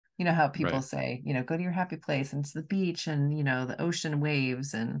You know how people Right. say, go to your happy place and it's the beach and, the ocean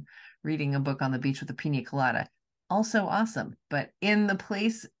waves and reading a book on the beach with a pina colada. Also awesome. But in the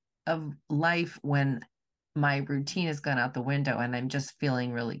place of life when my routine has gone out the window and I'm just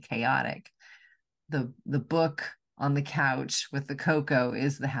feeling really chaotic, the book on the couch with the cocoa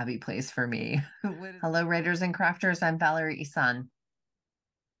is the happy place for me. Hello, writers and crafters. I'm Valerie Isan.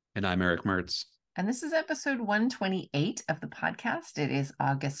 And I'm Eric Mertz. And this is episode 128 of the podcast. It is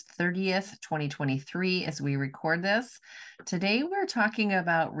August 30th, 2023, as we record this. Today, we're talking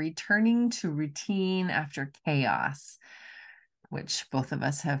about returning to routine after chaos, which both of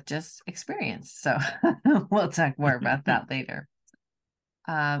us have just experienced. So we'll talk more about that later.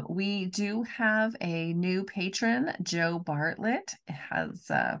 We do have a new patron. Joe Bartlett has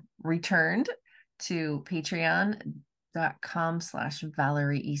returned to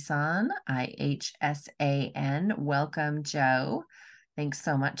patreon.com/Valerie Isan, IHSAN. Welcome, Joe. Thanks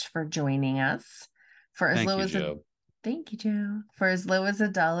so much for joining us. For as Thank low you, as a Joe. Thank you, Joe. For as low as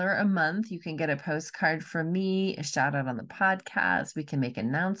 $1 a month, you can get a postcard from me, a shout out on the podcast. We can make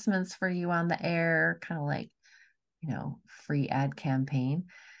announcements for you on the air, kind of like free ad campaign.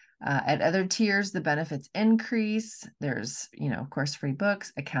 At other tiers, the benefits increase. There's, of course, free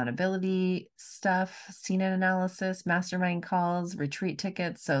books, accountability stuff, scene analysis, mastermind calls, retreat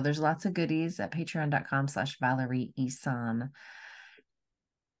tickets. So there's lots of goodies at patreon.com/Valerie Isan.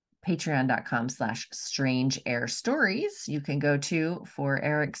 Patreon.com/Strange Air Stories. You can go to for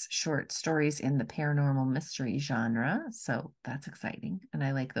Erick's short stories in the paranormal mystery genre. So that's exciting. And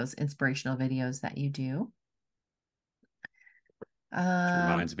I like those inspirational videos that you do. Which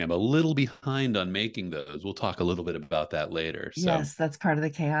reminds me, I'm a little behind on making those. We'll talk a little bit about that later. So Yes, that's part of the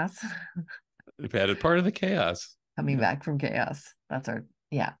chaos. we've added part of the chaos. Coming Yeah. back from chaos. That's our,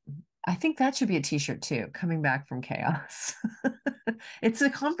 yeah. I think that should be a t-shirt too. Coming back from chaos. It's a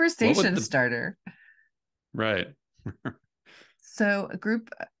What would conversation the starter. right? So a group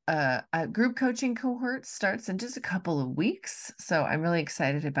coaching cohort starts in just a couple of weeks. So I'm really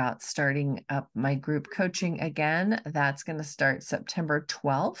excited about starting up my group coaching again. That's going to start September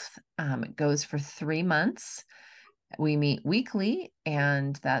 12th. It goes for 3 months. We meet weekly,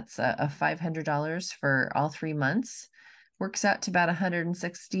 and that's a $500 for all 3 months. Works out to about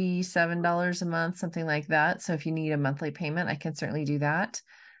 $167 a month, something like that. So if you need a monthly payment, I can certainly do that.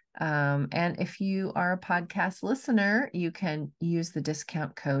 And if you are a podcast listener, you can use the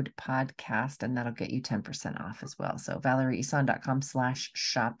discount code podcast, and that'll get you 10% off as well. So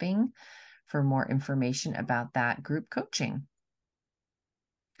valerieisan.com/shopping for more information about that group coaching.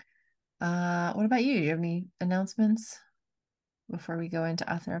 What about you? Do you have any announcements before we go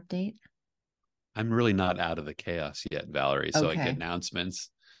into author update? I'm really not out of the chaos yet, Valerie. So like Okay. announcements.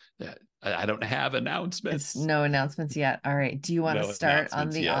 I don't have It's announcements. no announcements yet. All right. Do you want to No start on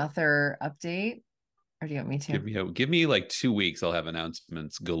announcements the yet. author update or do you want me Give me like 2 weeks. I'll have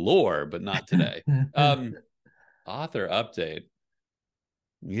announcements galore, but not today. to? Author update.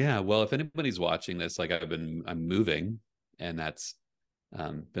 Yeah, well, if anybody's watching this, like I'm moving, and that's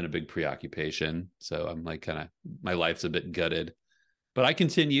been a big preoccupation. So I'm like kind of my life's a bit gutted, but I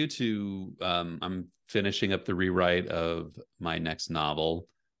continue to. I'm finishing up the rewrite of my next novel.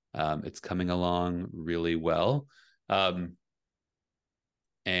 It's coming along really well, and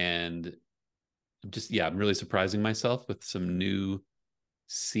I'm really surprising myself with some new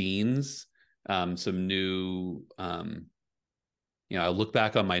scenes, some new I look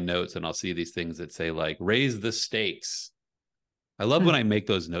back on my notes and I'll see these things that say like raise the stakes. I love when I make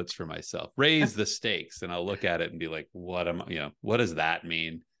those notes for myself. Raise the stakes, and I'll look at it and be like, what does that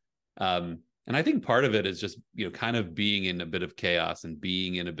mean? And I think part of it is just kind of being in a bit of chaos and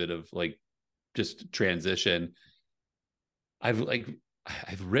being in a bit of like just transition. I've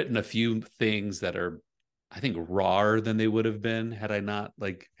written a few things that are I think rawer than they would have been had I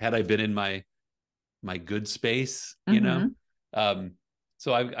been in my good space, Hmm. Um,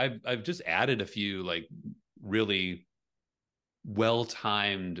 so I've just added a few like really well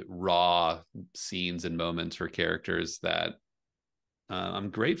timed raw scenes and moments for characters that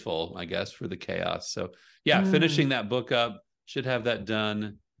I'm grateful, I guess, for the chaos. So yeah, Mm. finishing that book up, should have that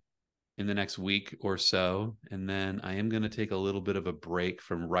done in the next week or so, and then I am going to take a little bit of a break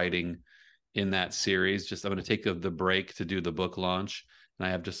from writing in that series. Just I'm going to take the break to do the book launch, and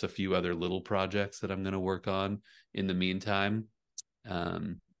I have just a few other little projects that I'm going to work on in the meantime.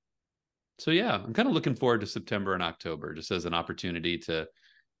 Um, so yeah, I'm kind of looking forward to September and October just as an opportunity to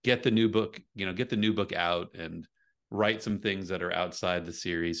get the new book, get the new book out and write some things that are outside the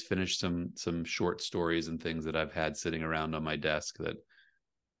series, finish some short stories and things that I've had sitting around on my desk that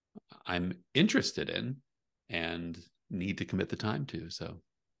I'm interested in and need to commit the time to. So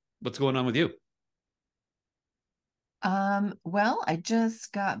What's going on with you? Well, I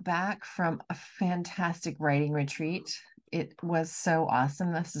just got back from a fantastic writing retreat. It was so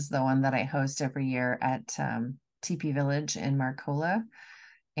awesome. This is the one that I host every year at TP Village in Marcola.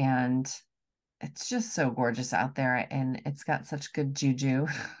 And it's just so gorgeous out there and it's got such good juju.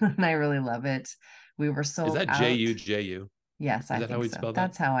 And I really love it. We were Is sold that out. JUJU? Yes, Is I that how think we'd so. spell that?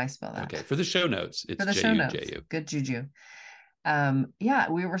 That's how I spell that. Okay. For the show notes, For it's the show notes, JUJU. good juju. Yeah,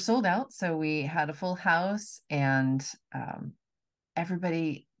 we were sold out, so we had a full house and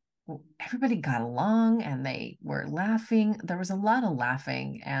everybody everybody got along and they were laughing. There was a lot of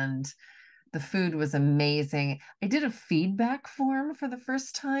laughing and the food was amazing. I did a feedback form for the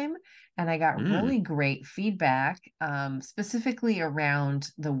first time and I got Mm, really great feedback, specifically around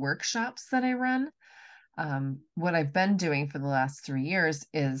the workshops that I run. What I've been doing for the last 3 years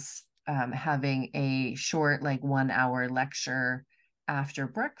is having a short, like 1 hour lecture after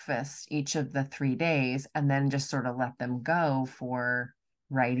breakfast each of the 3 days, and then just sort of let them go for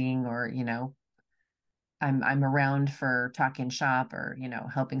writing or, I'm around for talking shop or,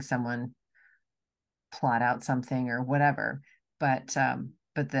 helping someone plot out something or whatever. But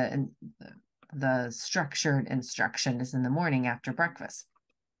the structured instruction is in the morning after breakfast.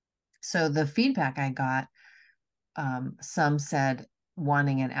 So the feedback I got, some said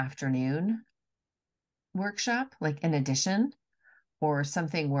wanting an afternoon workshop, like in addition, or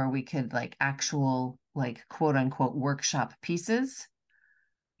something where we could like actual, like quote unquote workshop pieces,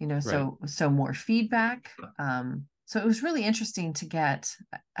 right. so more feedback. So it was really interesting to get,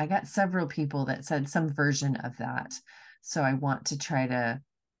 I got several people that said some version of that. So I want to try to,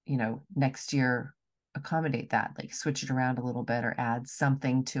 next year accommodate that, like switch it around a little bit or add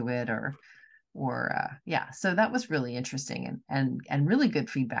something to it or yeah, so that was really interesting and really good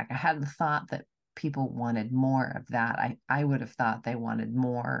feedback. I had the thought that people wanted more of that. I would have thought they wanted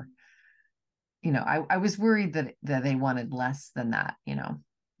more. I was worried that they wanted less than that,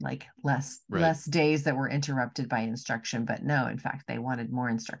 like Right. less days that were interrupted by instruction, but no, in fact they wanted more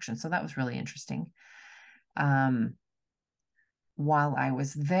instruction, so that was really interesting. um while I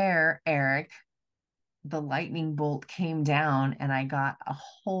was there, Eric, the lightning bolt came down and I got a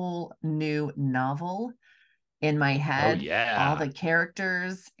whole new novel in my Oh, head, all yeah. the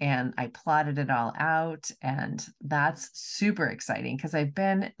characters, and I plotted it all out. And that's super exciting because I've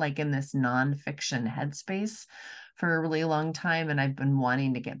been like in this nonfiction headspace for a really long time. And I've been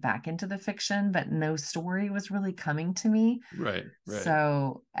wanting to get back into the fiction, but no story was really coming to me. Right. Right.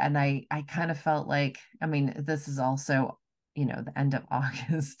 So, and I kind of felt like, I mean, this is also, the end of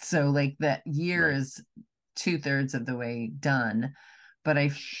August. So, like, the year Right. is 2/3 of the way done. But I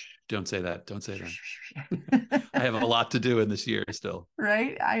Shh, don't say that. Don't say that. I have a lot to do in this year still.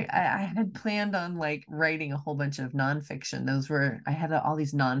 right. I had planned on like writing a whole bunch of nonfiction. I had all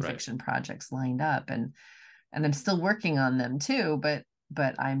these Right. nonfiction projects lined up, and I'm still working on them too, but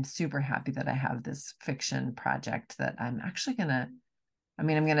I'm super happy that I have this fiction project that I'm actually gonna, I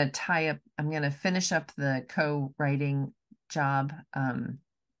mean, I'm gonna finish up the co-writing job,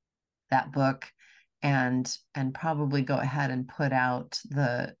 that book, and probably go ahead and put out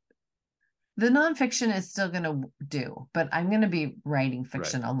the nonfiction is still going to do, but I'm going to be writing Right.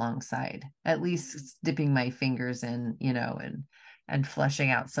 fiction alongside, at least dipping my fingers in, and fleshing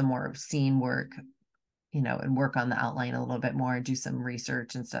out some more scene work, and work on the outline a little bit more, do some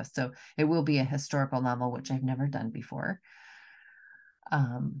research and stuff. So it will be a historical novel, which I've never done before.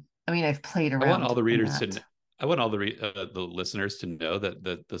 I mean, I've played I want around all the in readers to. that. I want all the listeners to know that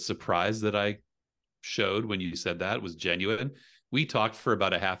the surprise that I showed when you said that was genuine. We talked for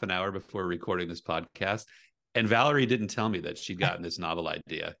about a half an hour before recording this podcast, and Valerie didn't tell me that she'd gotten this novel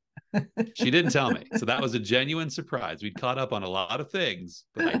idea. She didn't tell me. So that was a genuine surprise. We'd caught up on a lot of things,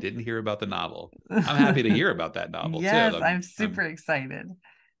 but I didn't hear about the novel. I'm happy to hear about that novel too. Yes, I'm super excited.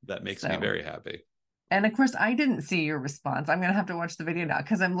 That makes me So, very happy. and of course, I didn't see your response. I'm going to have to watch the video now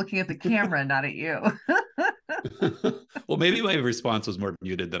because I'm looking at the camera, not at you. Well, maybe my response was more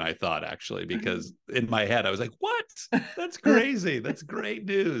muted than I thought, actually, because in my head I was like, "What? That's crazy! That's great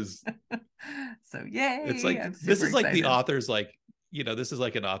news!" So, It's yay, like I'm this super is like the excited. author's like, this is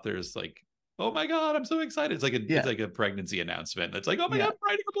like an author's like, "Oh my god, I'm so excited!" It's Yeah, like a pregnancy announcement. It's like, "Oh my god, yeah, I'm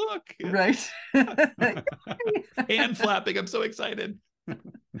writing right. a book!" Hand flapping. I'm so excited. Oh,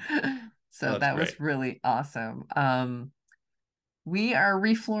 So that's that great. was really awesome. We are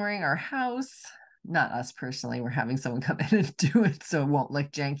reflooring our house. Not us personally. We're having someone come in and do it so it won't look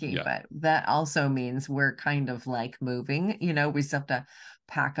janky, Yeah. but that also means we're kind of like moving. We still have to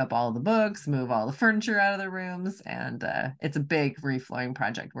pack up all the books, move all the furniture out of the rooms, and it's a big reflooring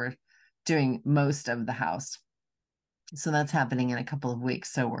project. We're doing most of the house. So that's happening in a couple of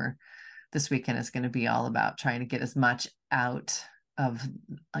weeks. So this weekend is going to be all about trying to get as much out of,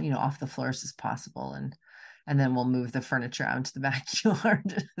 off the floors as possible. And then we'll move the furniture out into the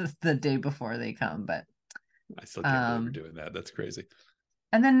backyard the day before they come. But I still can't believe you're doing that. That's crazy.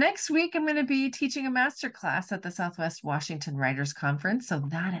 And then next week, I'm going to be teaching a master class at the Southwest Washington Writers Conference. So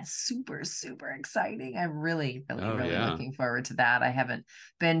that is super, super exciting. I'm really, really, really looking forward to that. I haven't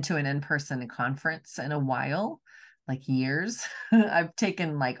been to an in-person conference in a while, like years. I've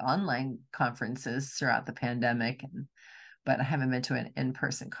taken like online conferences throughout the pandemic, but I haven't been to an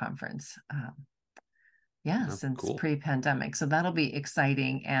in-person conference. Since pre-pandemic. So that'll be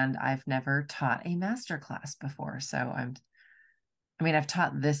exciting. And I've never taught a master class before. So I've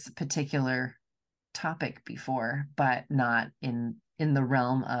taught this particular topic before, but not in the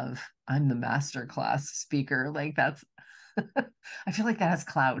realm of I'm the master class speaker. Like that's, I feel like that has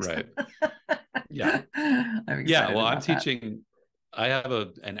clout. Right. Yeah. Well, I'm teaching. I have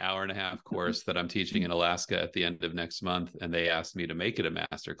an hour and a half course that I'm teaching in Alaska at the end of next month, and they asked me to make it a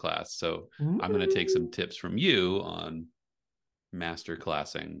master class. So I'm going to take some tips from you on master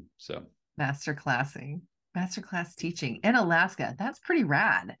classing. So master class teaching in Alaska. That's pretty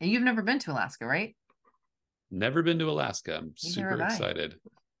rad. And you've never been to Alaska, right? Never been to Alaska. I'm super excited.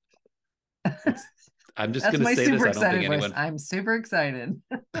 I'm just going to say this. I don't think anyone. I'm super excited.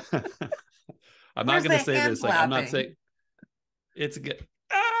 I'm not going to say this. Like, I'm not saying it's good.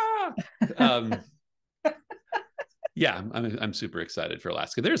 Yeah, I'm super excited for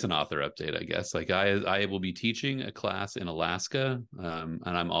Alaska. There's an author update, I guess. Like I will be teaching a class in Alaska, and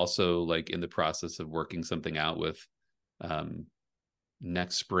I'm also like in the process of working something out with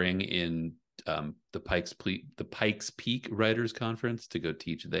next spring in the Pikes Peak Writers Conference to go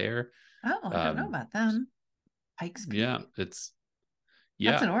teach there. Oh, I don't know about them. Pikes Peak. Yeah, that's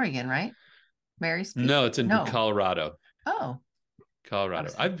in Oregon, right? Mary's Peak? No, it's in Colorado. Oh.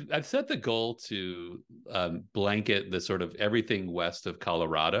 Colorado. I've set the goal to blanket the sort of everything west of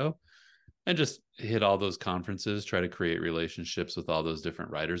Colorado and just hit all those conferences, try to create relationships with all those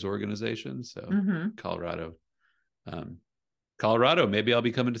different writers organizations. So Colorado, maybe I'll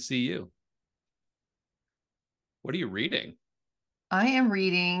be coming to see you. What are you reading? I am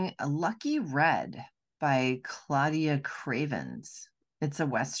reading Lucky Red by Claudia Cravens. It's a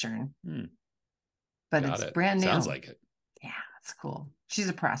Western, but it's brand new. Sounds like it. Yeah. That's cool. She's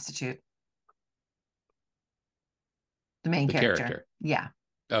a prostitute. The main character. Yeah.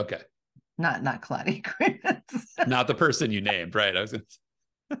 Okay. Not Claudia Cravens. Not the person you named, right? I was gonna...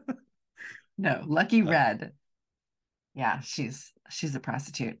 No, Lucky Red. Yeah, she's a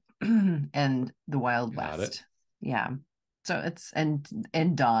prostitute and the Wild West. Yeah. So it's and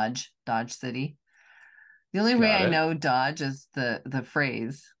Dodge City. The only way I know Dodge is the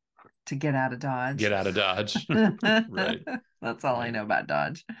phrase to get out of Dodge. Get out of Dodge. Right. That's all I know about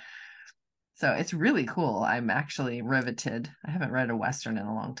Dodge. So it's really cool. I'm actually riveted. I haven't read a Western in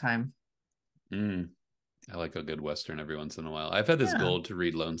a long time. I like a good Western every once in a while. I've had this goal to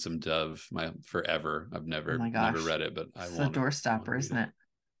read Lonesome Dove forever. I've never read it, but I want. It's a doorstopper, isn't it?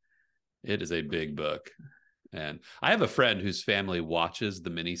 It is a big book. And I have a friend whose family watches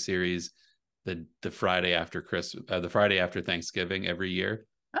the miniseries the Friday after the Friday after Thanksgiving every year.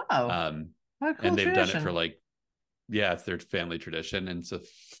 Oh, what a cool and they've tradition. Done it for it's their family tradition. And so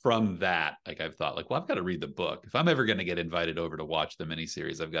from that, I've thought well, I've got to read the book. If I'm ever going to get invited over to watch the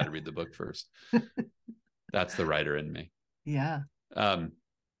miniseries, I've got to read the book first. That's the writer in me. Yeah.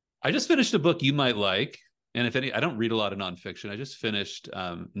 I just finished a book you might like. And I don't read a lot of nonfiction. I just finished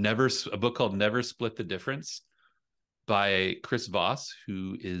a book called Never Split the Difference by Chris Voss,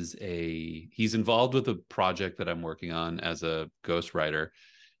 who is he's involved with a project that I'm working on as a ghostwriter.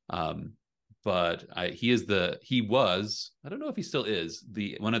 But he was, I don't know if he still is,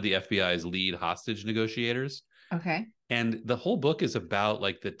 one of the FBI's lead hostage negotiators. Okay. And the whole book is about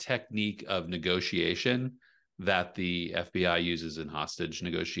the technique of negotiation that the FBI uses in hostage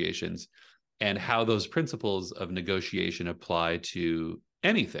negotiations and how those principles of negotiation apply to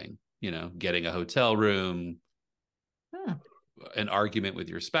anything, getting a hotel room, an argument with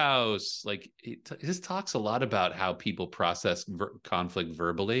your spouse. It just talks a lot about how people process conflict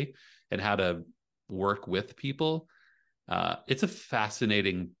verbally and how to work with people. It's a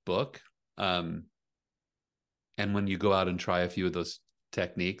fascinating book. And when you go out and try a few of those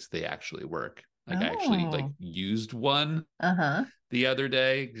techniques, they actually work. I actually used one the other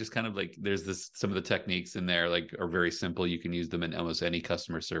day, just kind of there's some of the techniques in there are very simple. You can use them in almost any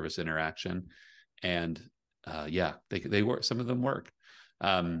customer service interaction. And they work. Some of them work.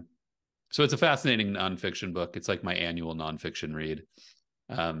 So it's a fascinating nonfiction book. It's like my annual nonfiction read,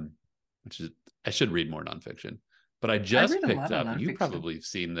 which is, I should read more nonfiction. but I I just read a picked lot of up, you nonfiction. probably have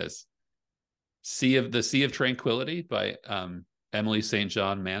seen this, Sea of Tranquility by Emily St.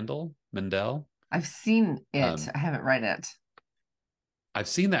 John Mandel. I've seen it. Um, I haven't read it. I've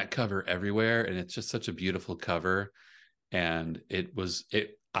seen that cover everywhere, and it's just such a beautiful cover. And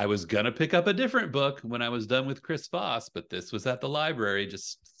I was gonna pick up a different book when I was done with Chris Voss, but this was at the library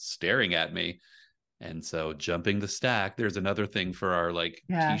just staring at me. And so jumping the stack, there's another thing for our like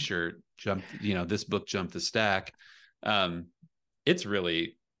Yeah. t-shirt jump, this book jumped the stack. Um, it's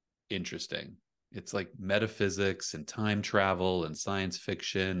really interesting. It's like metaphysics and time travel and science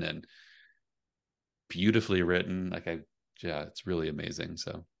fiction and beautifully written. Yeah, it's really amazing.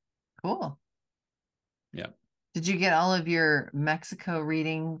 So Cool. yeah. Did you get all of your Mexico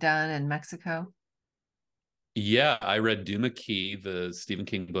reading done in Mexico? Yeah, I read Duma Key, the Stephen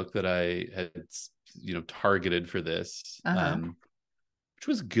King book that I had, targeted for this, Uh-huh. which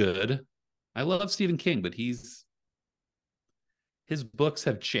was good. I love Stephen King, but his books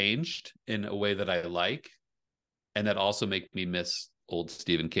have changed in a way that I like, and that also make me miss old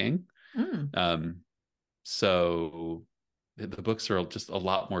Stephen King. Mm. Um, so the books are just a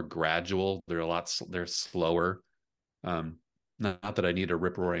lot more gradual. They're slower. Not that I need a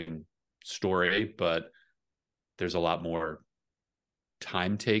rip roaring story, but there's a lot more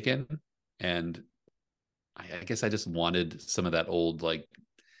time taken. And I guess I just wanted some of that old, like,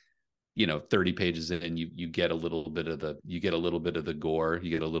 30 pages in, you get a little bit of the gore, you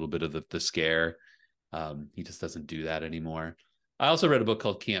get a little bit of the scare. He just doesn't do that anymore. I also read a book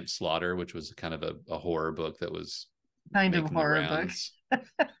called Camp Slaughter, which was kind of a horror book that was Kind of making the horror book. rounds. With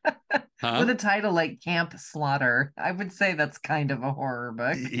Huh? a title like Camp Slaughter. I would say that's kind of a horror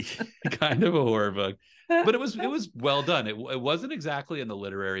book. Kind of a horror book, but it was well done. It wasn't exactly in the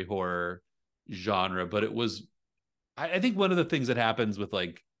literary horror genre, but it was. I think one of the things that happens with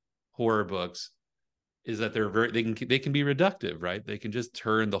like horror books is that they can be reductive, right? They can just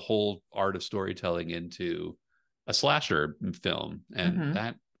turn the whole art of storytelling into a slasher film, and Hmm.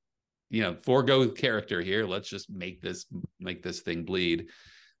 that, forego character here. Let's just make this thing bleed.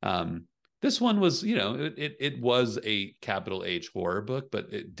 Um, this one was, it was a capital H horror book,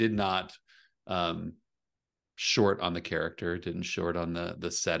 but it did not um, short on the character. It didn't short on the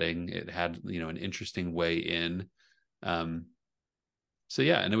setting. It had, an interesting way in. Um, so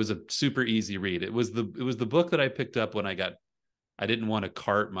yeah, and it was a super easy read. It was the book that I picked up when I didn't want to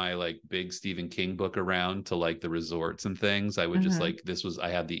cart my like big Stephen King book around to like the resorts and things. I would just Hmm. like, I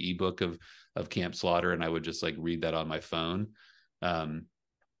had the ebook of Camp Slaughter, and I would just like read that on my phone. Um,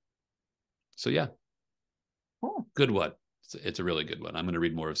 so yeah, Cool. good one. It's a really good one. I'm going to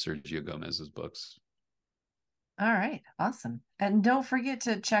read more of Sergio Gomez's books. All right. Awesome. And don't forget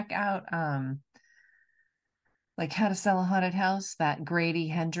to check out like How to Sell a Haunted House, that Grady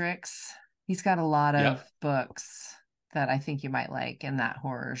Hendrix. He's got a lot of Yep. books that I think you might like in that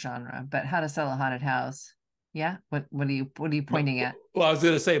horror genre. But How to Sell a Haunted House. Yeah. What are you pointing at? Well, I was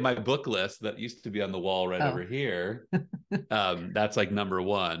going to say my book list that used to be on the wall right Oh. over here. That's like number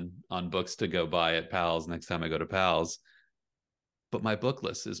one on books to go buy at Pals next time I go to Pals. But my book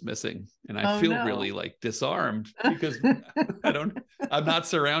list is missing, and I Oh feel really no. like disarmed because I'm not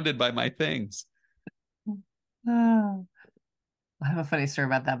surrounded by my things. Oh, I have a funny story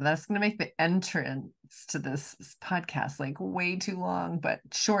about that, but that's going to make the entrance to this podcast like way too long. But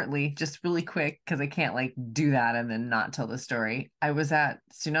shortly, just really quick, because I can't like do that and then not tell the story. I was at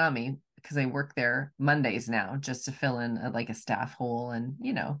Tsunami because I work there Mondays now just to fill in like a staff hole and,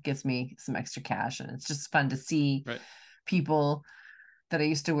 gives me some extra cash. And it's just fun to see Right. people that I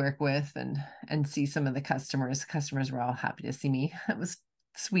used to work with and see some of the customers. Customers were all happy to see me. It was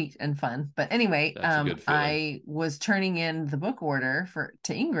sweet and fun. But anyway, That's a good feeling. I was turning in the book order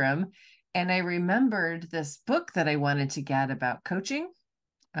to Ingram, and I remembered this book that I wanted to get about coaching,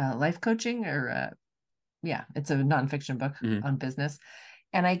 life coaching, or yeah, it's a nonfiction book Mhm. on business.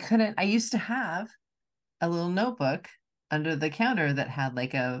 And I couldn't. I used to have a little notebook under the counter that had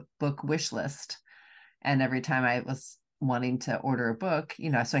like a book wish list, and every time I was wanting to order a book,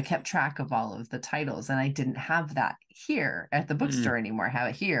 so I kept track of all of the titles, and I didn't have that here at the bookstore Mhm. anymore. I have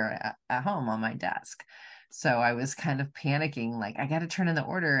it here at home on my desk. So I was kind of panicking, like, I got to turn in the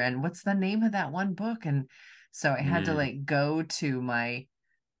order, and what's the name of that one book? And so I had to Mhm. like go to my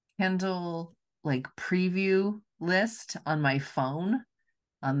Kindle like preview list on my phone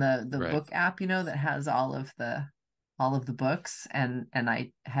on the Right. book app, that has all of the books, and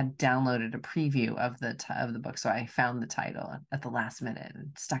I had downloaded a preview of the book, so I found the title at the last minute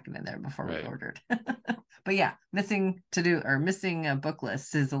and stuck it in there before we Right. ordered. But yeah, missing a book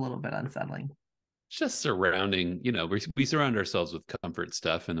list is a little bit unsettling. Just surrounding, we surround ourselves with comfort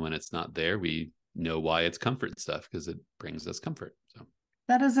stuff, and when it's not there, we know why it's comfort stuff, because it brings us comfort. So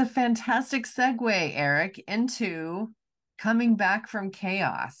That is a fantastic segue, Eric, into coming back from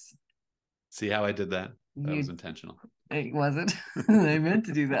chaos. see how I did that? That was You intentional. It wasn't. I meant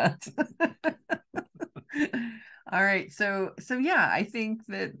to do that. All right. So yeah, I think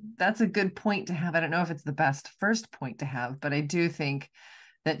that that's a good point to have. I don't know if it's the best first point to have, but I do think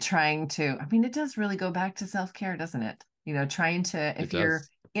that trying to, I mean, it does really go back to self-care, doesn't it? Trying to, It if you're does.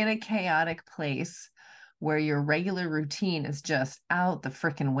 in a chaotic place where your regular routine is just out the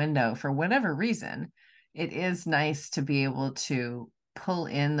freaking window for whatever reason, it is nice to be able to pull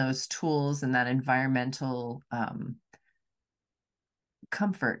in those tools and that environmental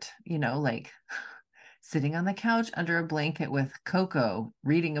comfort, like sitting on the couch under a blanket with cocoa,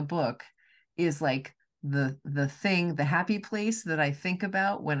 reading a book is like the happy place that I think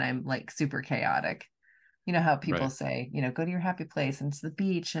about when I'm like super chaotic. You know how people Right. say, go to your happy place and it's the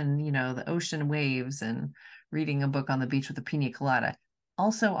beach and the ocean waves and reading a book on the beach with a pina colada.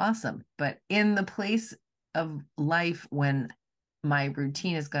 Also awesome. But in the place of life when my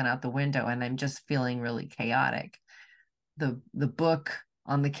routine has gone out the window and I'm just feeling really chaotic, the book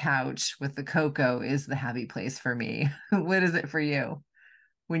on the couch with the cocoa is the happy place for me. What is it for you?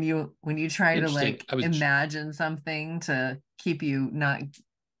 When you try to Interesting. like imagine something to keep you not,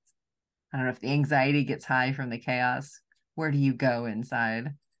 I don't know, if the anxiety gets high from the chaos, where do you go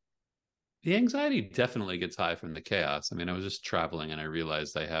inside? The anxiety definitely gets high from the chaos. I mean, I was just traveling and I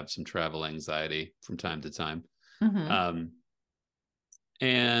realized I have some travel anxiety from time to time. Mm-hmm. Um,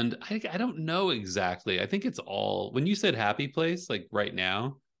 and I don't know exactly. I think it's all when you said happy place, like right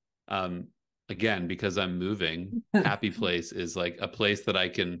now, um, again, because I'm moving, happy place is like a place that I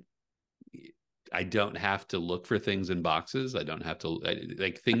don't have to look for things in boxes. I don't have to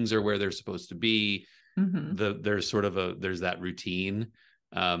like things are where they're supposed to be. Mm-hmm. There's sort of there's that routine.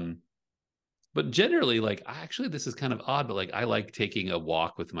 Um, but generally, like actually this is kind of odd, but like I like taking a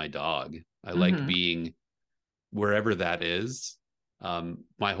walk with my dog. I like Mm-hmm. being wherever that is.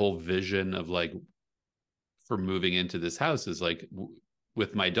 My whole vision of like for moving into this house is like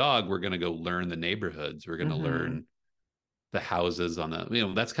with my dog, we're going to go learn the neighborhoods. We're going to Mm-hmm. learn the houses on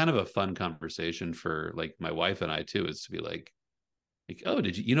the, that's kind of a fun conversation for like my wife and I too, is to be like, oh,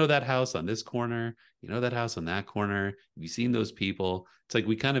 did you know that house on this corner? You know that house on that corner? Have you seen those people? It's like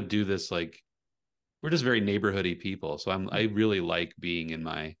we kind of do this like we're just very neighborhoody people. So I really like being in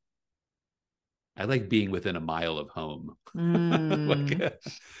my I like being within a mile of home. Like Mm.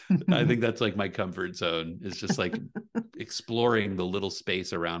 I think that's like my comfort zone is just like exploring the little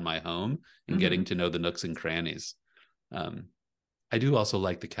space around my home and Mm-hmm. getting to know the nooks and crannies. Um, I do also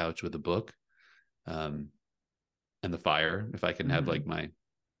like the couch with a book, um, and the fire. If I can have Mm-hmm. like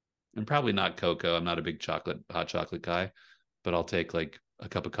I'm probably not cocoa. I'm not a big hot chocolate guy, but I'll take like a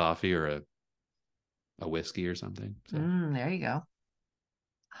cup of coffee or a whiskey or something. So, There you go.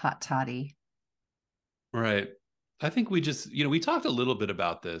 Hot toddy. right. I think we just, we talked a little bit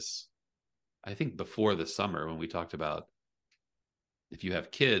about this, I think before the summer when we talked about if you have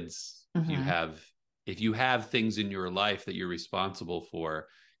kids, Mm-hmm. if you have things in your life that you're responsible for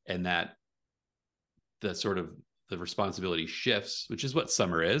and that the sort of the responsibility shifts, which is what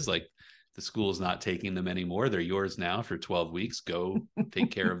summer is, like the school's not taking them anymore. They're yours now for 12 weeks. Go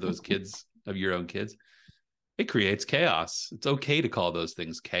take care of those kids, of your own kids. It creates chaos. It's okay to call those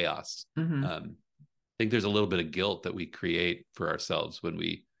things chaos. Mm-hmm. I think there's a little bit of guilt that we create for ourselves when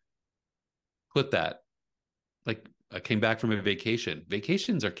we put that. Like I came back from a vacation.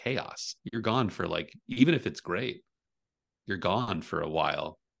 Vacations are chaos. You're gone for like, even if it's great, you're gone for a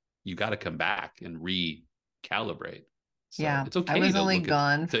while. You got to come back and recalibrate. So Yeah, it's I okay was to only look at,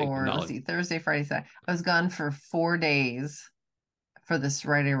 gone to for, let's acknowledge. see, Thursday, Friday, Saturday. I was gone for 4 days for this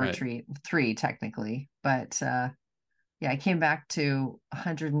writing Right. retreat, three technically, but yeah, I came back to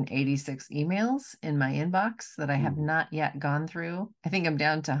 186 emails in my inbox that I have Ooh. not yet gone through. I think I'm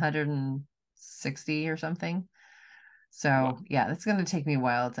down to 160 or something. Wow. So yeah, it's going to take me a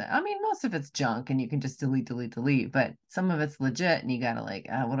while to, I mean, most of it's junk and you can just delete, delete, delete, but some of it's legit and you got to like,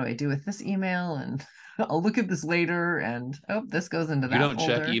 what do I do with this email? And I'll look at this later. And oh, this goes into You that don't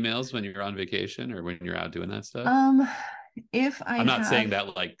check folder. emails when you're on vacation or when you're out doing that stuff? Um, if I I'm not saying have,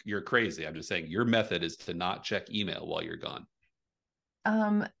 that like you're crazy. I'm just saying your method is to not check email while you're gone.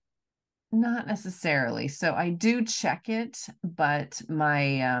 um, not necessarily. So I do check it, but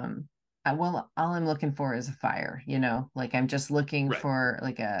well, all I'm looking for is a fire, like I'm just looking Right. for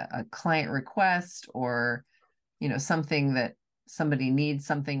like a client request or, something that somebody needs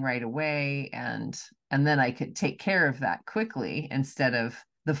something right away and then I could take care of that quickly instead of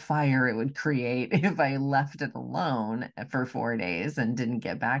the fire it would create if I left it alone for 4 days and didn't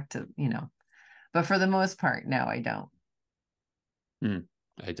get back to. But for the most part, no, I don't.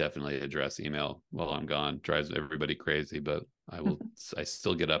 I definitely address email while I'm gone. Drives everybody crazy, but I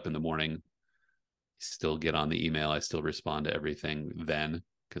still get up in the morning, still get on the email. I still respond to everything then,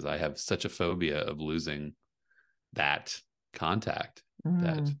 because I have such a phobia of losing that contact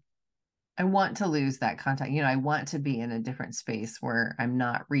that I want to lose that contact. I want to be in a different space where I'm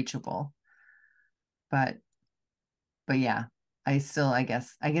not reachable. But yeah, I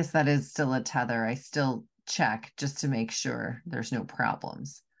guess that is still a tether. I still check just to make sure there's no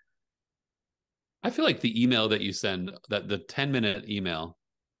problems. I feel like the email that you send, that the 10-minute email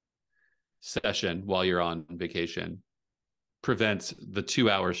session while you're on vacation, prevents the 2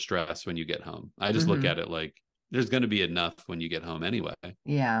 hour stress when you get home. I just look Mm-hmm. at it like there's going to be enough when you get home anyway,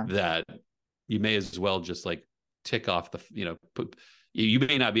 Yeah. that you may as well just like tick off you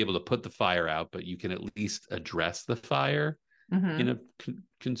may not be able to put the fire out, but you can at least address the fire Mm-hmm. in a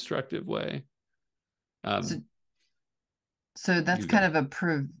constructive way. So, Um, so that's you kind go. of a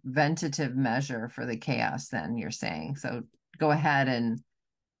preventative measure for the chaos, then you're saying. So go ahead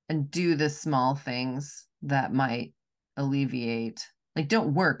and do the small things that might alleviate, like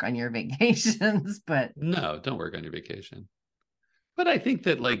don't work on your vacations, but No, don't work on your vacation. But I think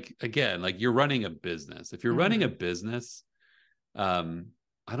that, like, again, like, you're running a business. If you're running a mm-hmm. business, um,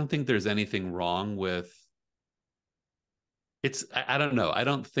 I don't think there's anything wrong with I don't know. I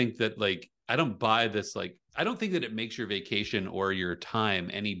don't think that, like, I don't buy this. Like, I don't think that it makes your vacation or your time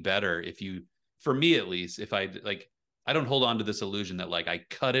any better if you, for me at least, if I like, I don't hold on to this illusion that like I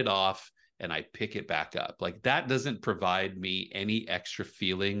cut it off and I pick it back up. Like, that doesn't provide me any extra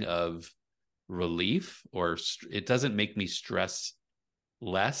feeling of relief, or it doesn't make me stress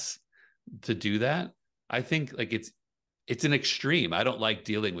less to do that. I think like it's an extreme. I don't like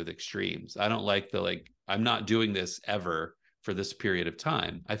dealing with extremes. I don't like the, like, I'm not doing this ever for this period of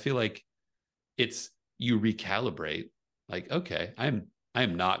time. I feel like it's, you recalibrate, like, okay, I'm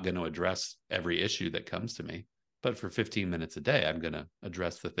not going to address every issue that comes to me, but for 15 minutes a day, I'm going to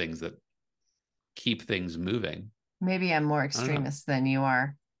address the things that keep things moving. Maybe I'm more I don't know. extremist than you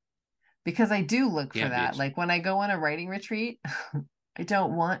are because I do look for Can't be that. Like when I go on a writing retreat, I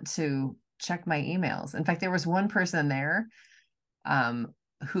don't want to check my emails. In fact, there was one person there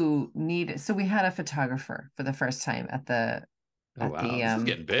who needed, so we had a photographer for the first time at the Oh wow, this is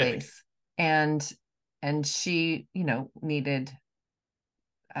getting big. place, and she needed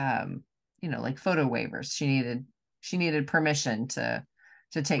like photo waivers. She needed permission to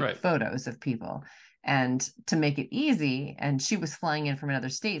take Right. photos of people, and to make it easy, and she was flying in from another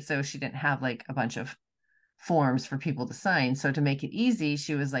state, so she didn't have like a bunch of forms for people to sign. So to make it easy,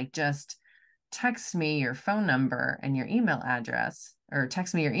 she was like, just text me your phone number and your email address, or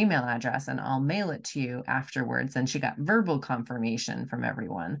text me your email address and I'll mail it to you afterwards. And she got verbal confirmation from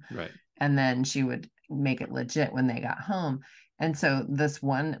everyone. Right. And then she would make it legit when they got home. And so this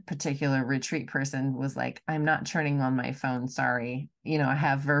one particular retreat person was like, I'm not turning on my phone. Sorry. I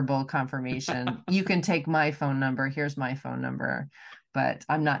have verbal confirmation. You can take my phone number. Here's my phone number, but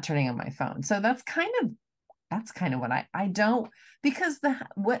I'm not turning on my phone. So that's kind of what I don't, because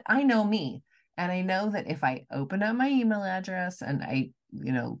what I know me, and I know that if I open up my email address and I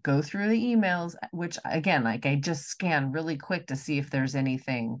go through the emails, which again, like I just scan really quick to see if there's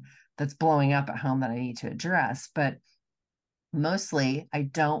anything that's blowing up at home that I need to address, but mostly I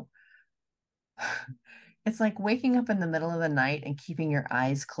don't. It's like waking up in the middle of the night and keeping your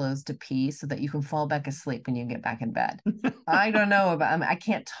eyes closed to pee so that you can fall back asleep when you get back in bed. I don't know about, I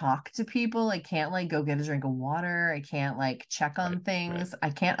can't talk to people. I can't like go get a drink of water. I can't like check Right. on Right. things.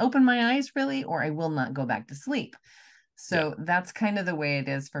 I can't open my eyes really, or I will not go back to sleep. Yeah. So that's kind of the way it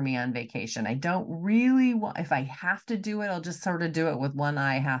is for me on vacation. I don't really want, if I have to do it, I'll just sort of do it with one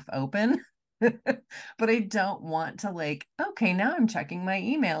eye half open. But I don't want to like, okay, now I'm checking my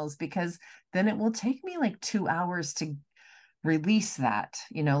emails, because then it will take me like 2 hours to release that.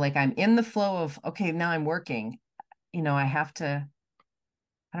 Like I'm in the flow of, okay, now I'm working. I have to,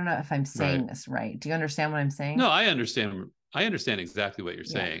 I don't know if I'm Right. saying this right. Do you understand what I'm saying? No, I understand. I understand exactly what you're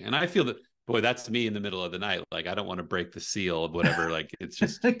Yeah. saying. And I feel that, boy, that's me in the middle of the night. Like, I don't want to break the seal of whatever. Like, it's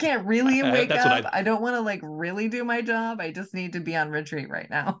just, I can't really wake that's what up. I don't want to like really do my job. I just need to be on retreat right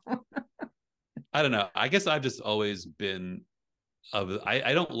now. I don't know. I guess I've just always been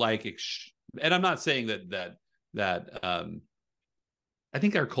I don't like, and I'm not saying that I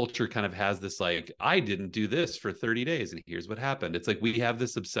think our culture kind of has this, like, I didn't do this for 30 days and here's what happened. It's like we have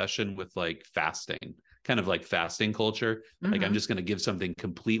this obsession with like fasting, kind of like fasting culture. Like, I'm Mm-hmm. just going to give something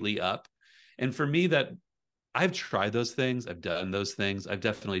completely up. And for me, that I've tried those things. I've done those things. I've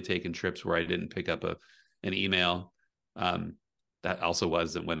definitely taken trips where I didn't pick up an email. Um, that also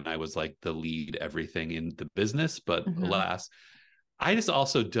wasn't when I was like the lead everything in the business, but Mm-hmm. alas, I just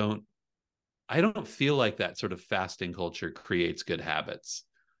also I don't feel like that sort of fasting culture creates good habits.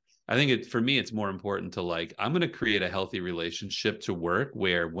 I think for me, it's more important to like, I'm going to create a healthy relationship to work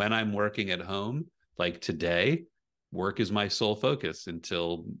where when I'm working at home, like today, work is my sole focus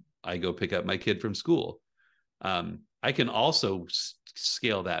until I go pick up my kid from school. I can also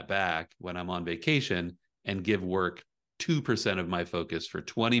scale that back when I'm on vacation and give work 2% of my focus for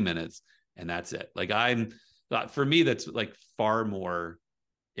 20 minutes. And that's it. Like for me, that's like far more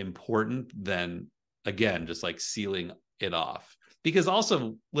important than, again, just like sealing it off. Because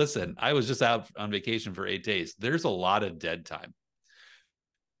also, listen, I was just out on vacation for 8 days. There's a lot of dead time.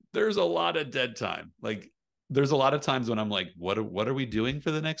 There's a lot of dead time. Like there's a lot of times when I'm like, what are we doing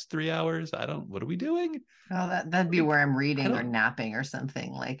for the next 3 hours? What are we doing? Oh, that'd be Like, where I'm I reading or don't, napping or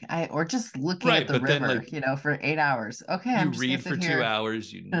something like or just looking at right. the But then river, like for 8 hours. Okay, you I'm just gonna read sit for two here.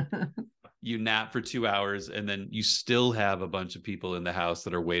 hours, you nap for 2 hours, and then you still have a bunch of people in the house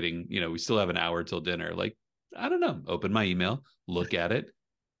that are waiting. We still have an hour till dinner. Like, I don't know, open my email, look at it,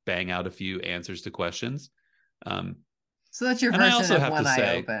 bang out a few answers to questions. Um, So that's your and I version also of have to one eye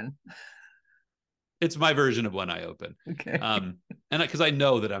say, open. it's my version of One Eye Open. Okay. And because I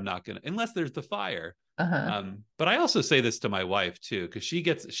know that I'm not going to, unless there's the fire. Uh-huh. But I also say this to my wife too, because she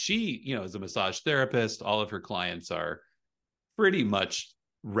is a massage therapist. All of her clients are pretty much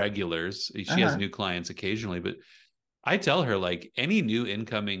regulars. She has Uh-huh. new clients occasionally, but I tell her like any new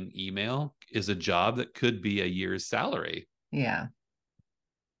incoming email is a job that could be a year's salary. Yeah.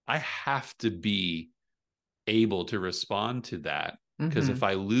 I have to be able to respond to that because Mm-hmm. if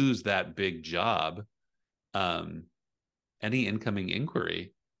I lose that big job, um, any incoming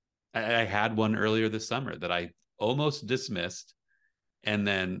inquiry, I had one earlier this summer that I almost dismissed and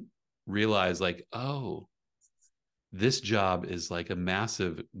then realized like, oh, this job is like a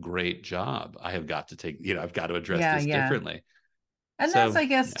massive, great job. I have got to I've got to address Yeah, this yeah. differently. And that's, So I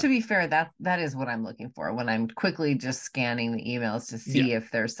guess, yeah, to be fair, that is what I'm looking for when I'm quickly just scanning the emails to yeah, see if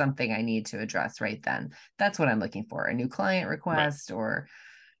there's something I need to address right then. That's what I'm looking for, a new client right. request or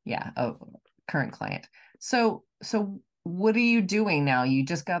yeah, a current client. So what are you doing now? You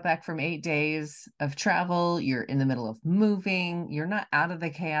just got back from 8 days of travel. You're in the middle of moving. You're not out of the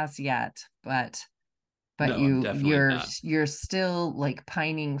chaos yet, but No, I'm you definitely you're not. you're still like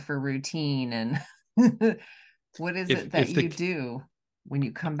pining for routine and what is If it that if you the do when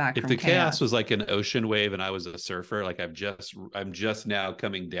you come back if from the chaos was chaos? like an ocean wave and I was a surfer, like I'm just now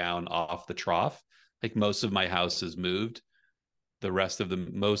coming down off the trough. Like most of my house is moved. Most of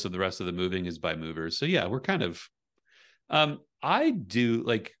the rest of the moving is by movers. So yeah, we're kind of I do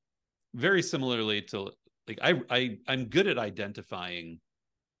like very similarly to like I'm good at identifying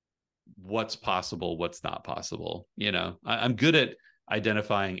what's possible, what's not possible. I'm good at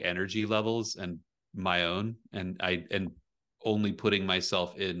identifying energy levels and my own, and only putting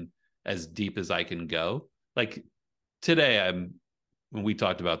myself in as deep as I can go. Like today, when we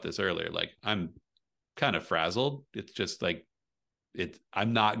talked about this earlier, like I'm kind of frazzled. It's just like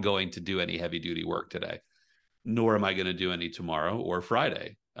I'm not going to do any heavy duty work today, nor am I going to do any tomorrow or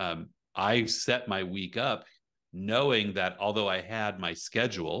Friday. I set my week up knowing that although I had my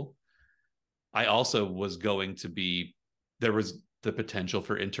schedule, I also was going to be, there was the potential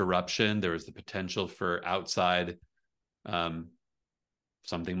for interruption. There was the potential for outside, um,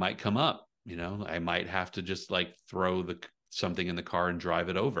 something might come up. I might have to just like throw something in the car and drive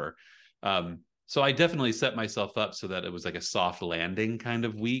it over. So I definitely set myself up so that it was like a soft landing kind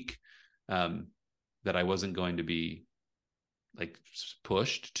of week, um, that I wasn't going to be like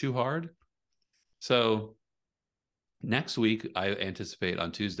pushed too hard. So next week, I anticipate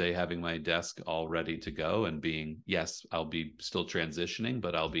on Tuesday having my desk all ready to go and being, yes, I'll be still transitioning,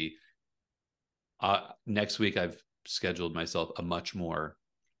 but I'll be, next week, I've scheduled myself a much more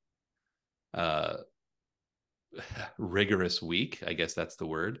uh, rigorous week. I guess that's the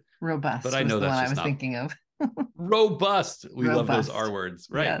word. But Robust I was know the one that's I just was not thinking of. robust. We love those R Robust. words,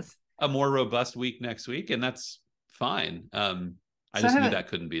 right? Yes. A more robust week next week, and that's fine. I So I just have knew a that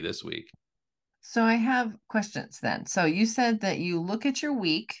couldn't be this week. So I have questions then. So you said that you look at your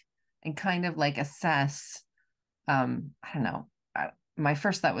week and kind of like assess, I don't know. My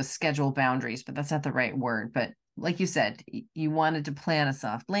first thought was schedule boundaries, but that's not the right word. But like you said, you wanted to plan a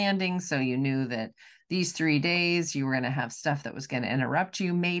soft landing. So you knew that these 3 days you were going to have stuff that was going to interrupt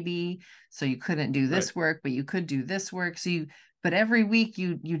you, maybe. So you couldn't do Right. this work, but you could do this work. But every week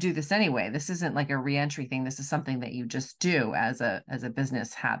you do this anyway. This isn't like a reentry thing. This is something that you just do as a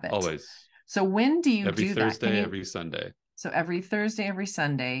business habit. Always. So when do you Every do that? Can Thursday, you? every Sunday. So every Thursday, every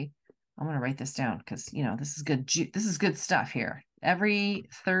Sunday. I'm going to write this down because this is good. This is good stuff here. every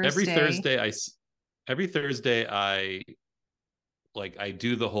every Thursday. Thursday I every Thursday I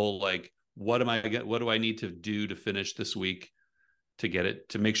do the whole like what do I need to do to finish this week to get it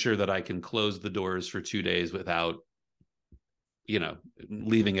to make sure that I can close the doors for 2 days without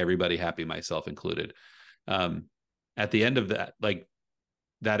leaving everybody happy, myself included. um at the end of that, like,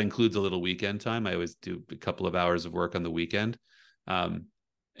 that includes a little weekend time. I always do a couple of hours of work on the weekend. um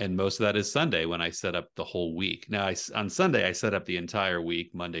and most of that is Sunday when I set up the whole week. Now on Sunday I set up the entire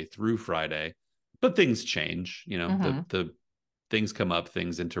week, Monday through Friday, but things change, Mm-hmm. the things come up,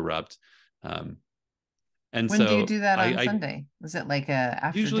 things interrupt. um and When do you so do that on I Sunday? Is it like a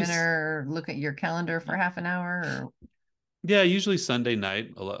after usually, dinner, look at your calendar for half an hour or yeah, usually Sunday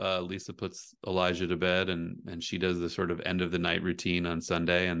night. Lisa puts Elijah to bed, and she does the sort of end of the night routine on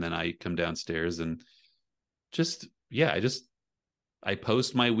Sunday, and then I come downstairs and just, yeah, I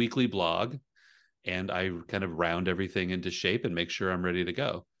post my weekly blog, and I kind of round everything into shape and make sure I'm ready to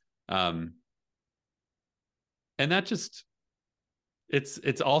go. Um, and that just,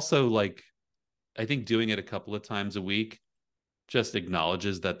 it's also like, I think doing it a couple of times a week just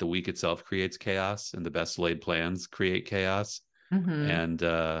acknowledges that the week itself creates chaos and the best laid plans create chaos. mm-hmm.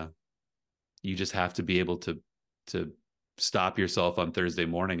 And you just have to be able to stop yourself on Thursday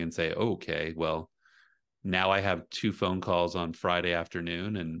morning and say, oh, okay, well, now I have 2 phone calls on Friday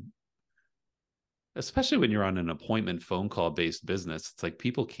afternoon. And especially when you're on an appointment phone call based business, it's like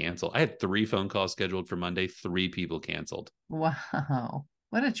people cancel. I had 3 phone calls scheduled for Monday, 3 people canceled. Wow.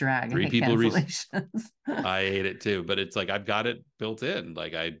 What a drag. I Three hate people cancellations. I ate it too, but it's like I've got it built in.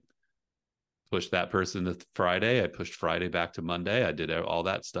 Like, I pushed that person to Friday, I pushed Friday back to Monday, I did all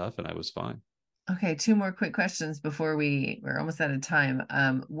that stuff, and I was fine. Okay, two more quick questions before we're almost out of time.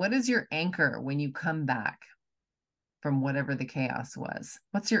 What is your anchor when you come back from whatever the chaos was?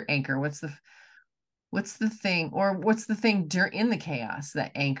 What's your anchor? What's the thing, or what's the thing in the chaos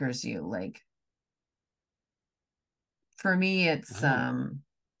that anchors you? Like for me, it's Oh,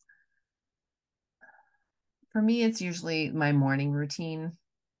 usually my morning routine.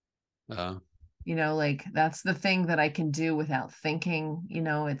 uh, Like that's the thing that I can do without thinking.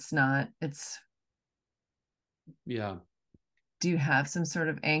 It's yeah. do you have some sort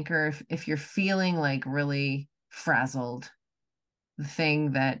of anchor if you're feeling like really frazzled? The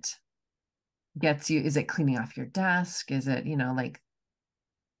thing that gets you, is it cleaning off your desk? Is it, like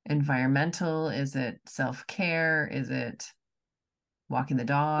environmental? Is it self-care? Is it walking the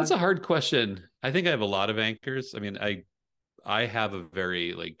That's dog? a hard question. I think I have a lot of anchors. I mean, I have a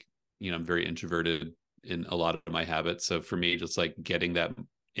very, like, I'm very introverted in a lot of my habits. So for me, just like getting that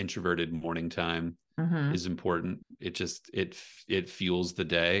introverted morning time Mm-hmm. is important. It fuels the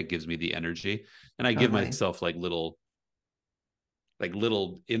day. It gives me the energy. And I give Totally. myself little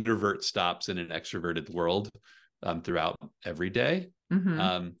introvert stops in an extroverted world throughout every day. Mm-hmm.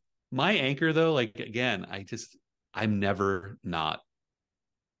 Um, my anchor though, like, again, I'm never not.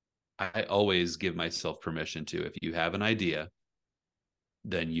 I always give myself permission to, if you have an idea,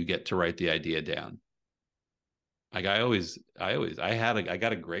 then you get to write the idea down. Like, I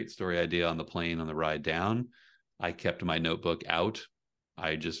got a great story idea on the plane on the ride down. I kept my notebook out.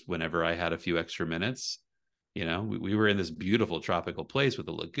 I just, whenever I had a few extra minutes, we were in this beautiful tropical place with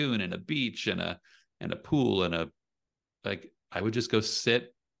a lagoon and a beach and a pool and I would just go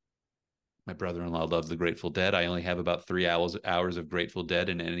sit. My brother-in-law loves the Grateful Dead. I only have about 3 hours of Grateful Dead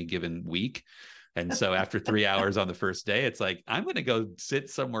in any given week. And so after 3 hours on the first day, it's like, I'm going to go sit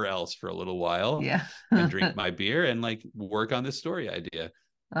somewhere else for a little while Yeah. and drink my beer and like work on this story idea.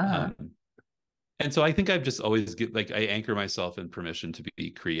 Uh-huh. Um, and so I think I've just always I anchor myself in permission to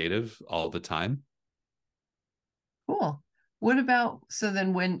be creative all the time. Cool. What about, so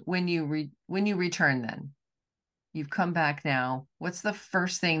then when you return then, you've come back now, what's the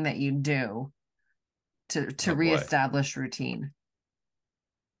first thing that you do to Oh boy. reestablish routine?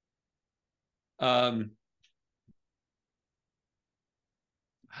 Um,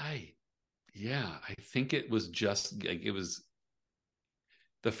 I, yeah, I think it was just like, it was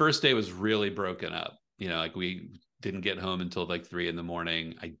the first day was really broken up. Like, we didn't get home until like 3 in the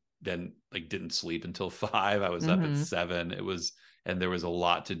morning. I then like didn't sleep until 5. I was up at Mm-hmm. 7. And there was a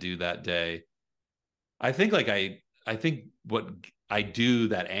lot to do that day. I think like I think what I do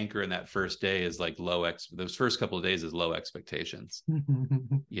that anchor in that first day is like those first couple of days is low expectations.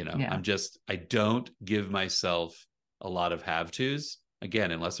 Yeah. I don't give myself a lot of have tos, again,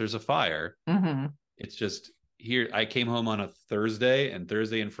 unless there's a fire. Mm-hmm. It's just, here I came home on a Thursday, and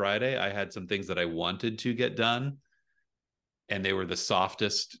Thursday and Friday I had some things that I wanted to get done, and they were the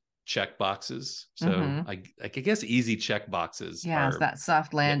softest check boxes. So Mm-hmm. I guess easy check boxes Yeah, it's are that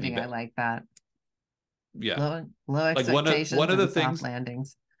soft get me landing. I back. like that. Yeah. Low Like expectations and soft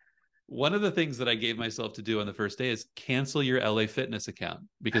landings. one of the things that I gave myself to do on the first day is cancel your LA Fitness account,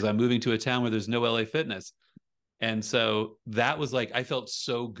 because I'm moving to a town where there's no LA Fitness. And so that was like, I felt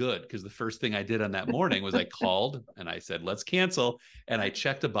so good, because the first thing I did on that morning was I called and I said, let's cancel. And I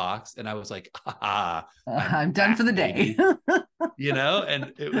checked a box and I was like, ah, I'm I'm done for the back, day. baby.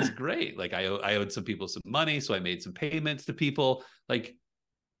 And it was great. Like I owed some people some money. So I made some payments to people, like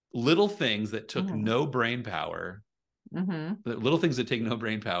little things that took Mm-hmm. no brain power. Mm-hmm. The little things that take no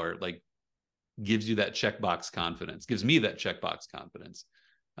brain power, like gives you that checkbox confidence, gives me that checkbox confidence.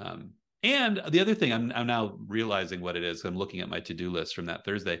 And the other thing, I'm now realizing what it is. I'm looking at my to-do list from that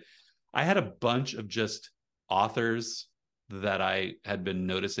Thursday. I had a bunch of just authors that I had been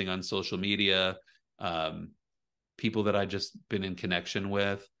noticing on social media, people that I just been in connection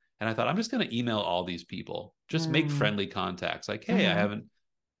with. And I thought, I'm just going to email all these people, just make friendly contacts. Like, hey, I Mm-hmm. haven't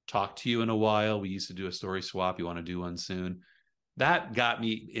talked to you in a while. We used to do a story swap. You want to do one soon? That got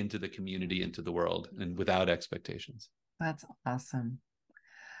me into the community, into the world, and without expectations. That's awesome.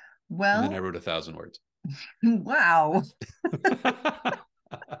 And then I Well, wrote 1,000 words. wow.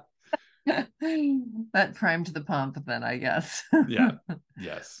 That primed the pump then, I guess. Yeah.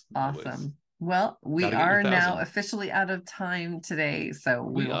 Yes. Always. Awesome. Well, we Got to get your are now 1,000. officially out of time today, so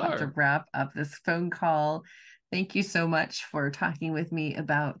we We will have to are. wrap up this phone call. Thank you so much for talking with me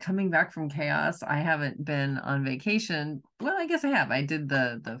about coming back from chaos. I haven't been on vacation. Well, I guess I have. I did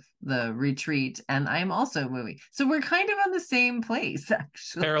the retreat, and I'm also moving. So we're kind of on the same place,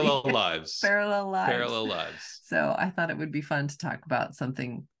 actually. Parallel lives. Parallel lives. Parallel lives. So I thought it would be fun to talk about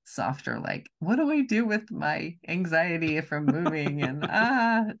something softer, like what do I do with my anxiety from moving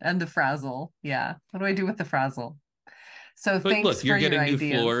and the frazzle. Yeah. What do I do with the frazzle? So But thanks look, for you're your getting new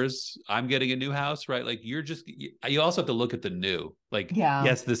ideas. floors. I'm getting a new house, right? Like you also have to look at the new. Like, Yeah,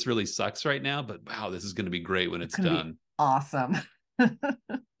 yes, this really sucks right now, but wow, this is going to be great when it's it's gonna be done. awesome.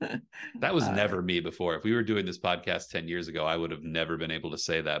 That was All right. never me before. If we were doing this podcast 10 years ago, I would have never been able to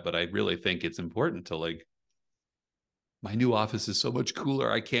say that. But I really think it's important to like, my new office is so much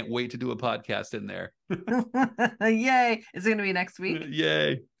cooler. I can't wait to do a podcast in there. Yay. Is it gonna be next week?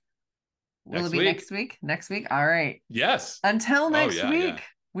 Yay. Will it Next be week. next week? Next week? All right. Yes. Until Oh, next yeah. week, Yeah.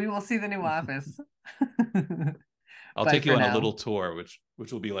 we will see the new office. I'll Bye take you for on a now. little tour,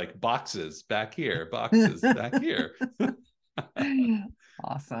 which will be like boxes back here, boxes back here.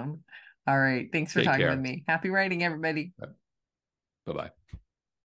 Awesome. All right. Thanks for Take talking with care. me. Happy writing, everybody. Bye bye.